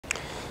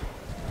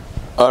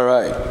All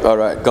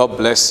right. God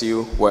bless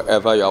you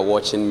wherever you are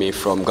watching me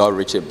from. God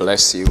richly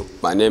bless you.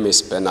 My name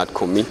is Bernard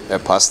Kumi, a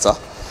pastor,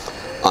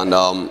 and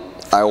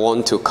I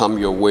want to come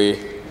your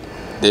way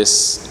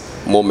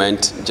this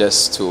moment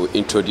just to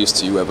introduce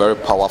to you a very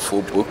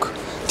powerful book,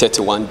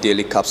 31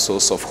 Daily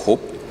Capsules of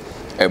Hope,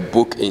 a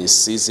book in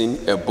season,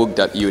 a book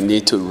that you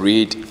need to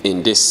read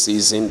in this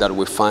season that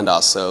we find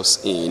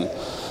ourselves in.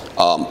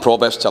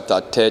 Proverbs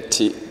chapter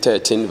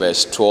 13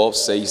 verse 12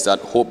 says that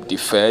hope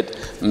deferred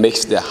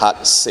makes the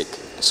heart sick.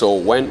 So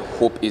when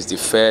hope is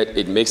deferred,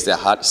 it makes the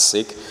heart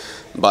sick.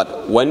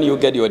 But when you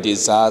get your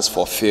desires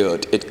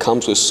fulfilled, it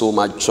comes with so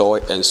much joy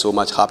and so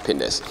much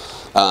happiness.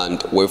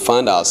 And we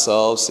find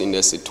ourselves in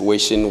a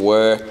situation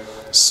where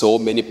so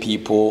many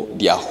people,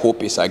 their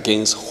hope is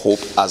against hope,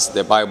 as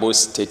the Bible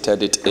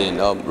stated it in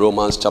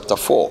Romans chapter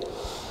 4.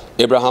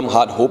 Abraham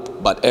had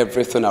hope, but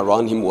everything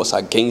around him was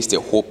against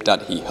the hope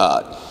that he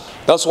had.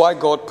 That's why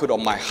God put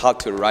on my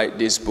heart to write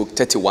this book,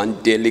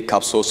 31 Daily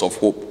Capsules of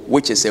Hope,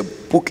 which is a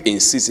book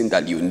in season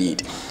that you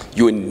need.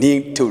 You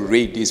need to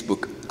read this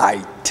book.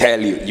 I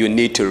tell you, you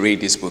need to read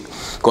this book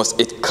because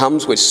it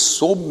comes with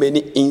so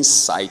many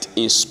insight,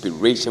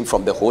 inspiration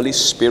from the Holy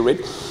Spirit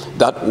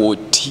that will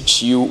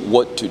teach you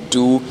what to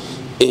do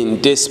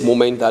in this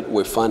moment that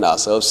we find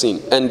ourselves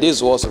in. And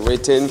this was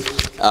written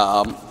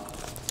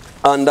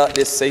under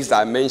the 6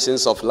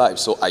 dimensions of life.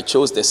 So I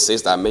chose the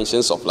 6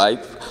 dimensions of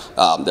life.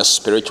 The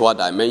spiritual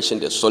dimension,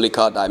 the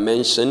solical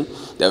dimension,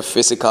 the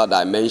physical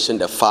dimension,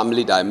 the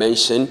family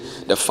dimension,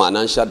 the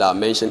financial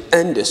dimension,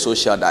 and the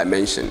social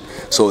dimension.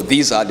 So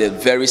these are the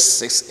very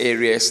 6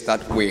 areas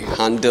that we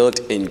handled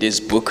in this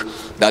book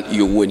that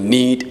you will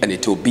need, and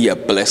it will be a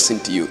blessing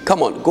to you.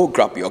 Come on, go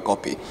grab your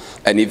copy.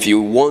 And if you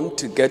want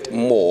to get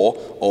more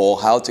or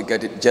how to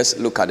get it, just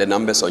look at the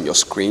numbers on your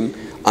screen,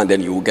 and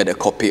then you will get a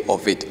copy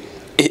of it.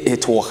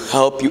 It will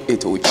help you.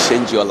 It will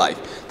change your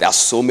life. There are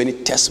so many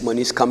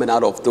testimonies coming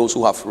out of those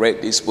who have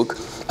read this book.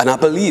 And I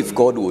believe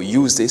God will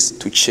use this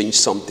to change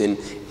something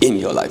in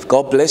your life.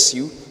 God bless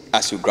you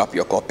as you grab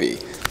your copy.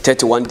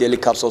 31 Daily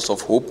Capsules of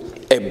Hope,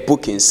 a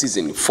book in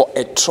season for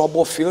a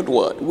trouble-filled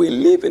world. We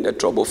live in a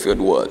trouble-filled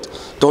world.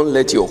 Don't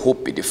let your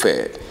hope be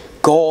deferred.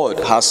 God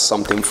has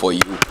something for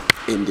you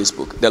in this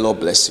book. The Lord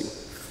bless you.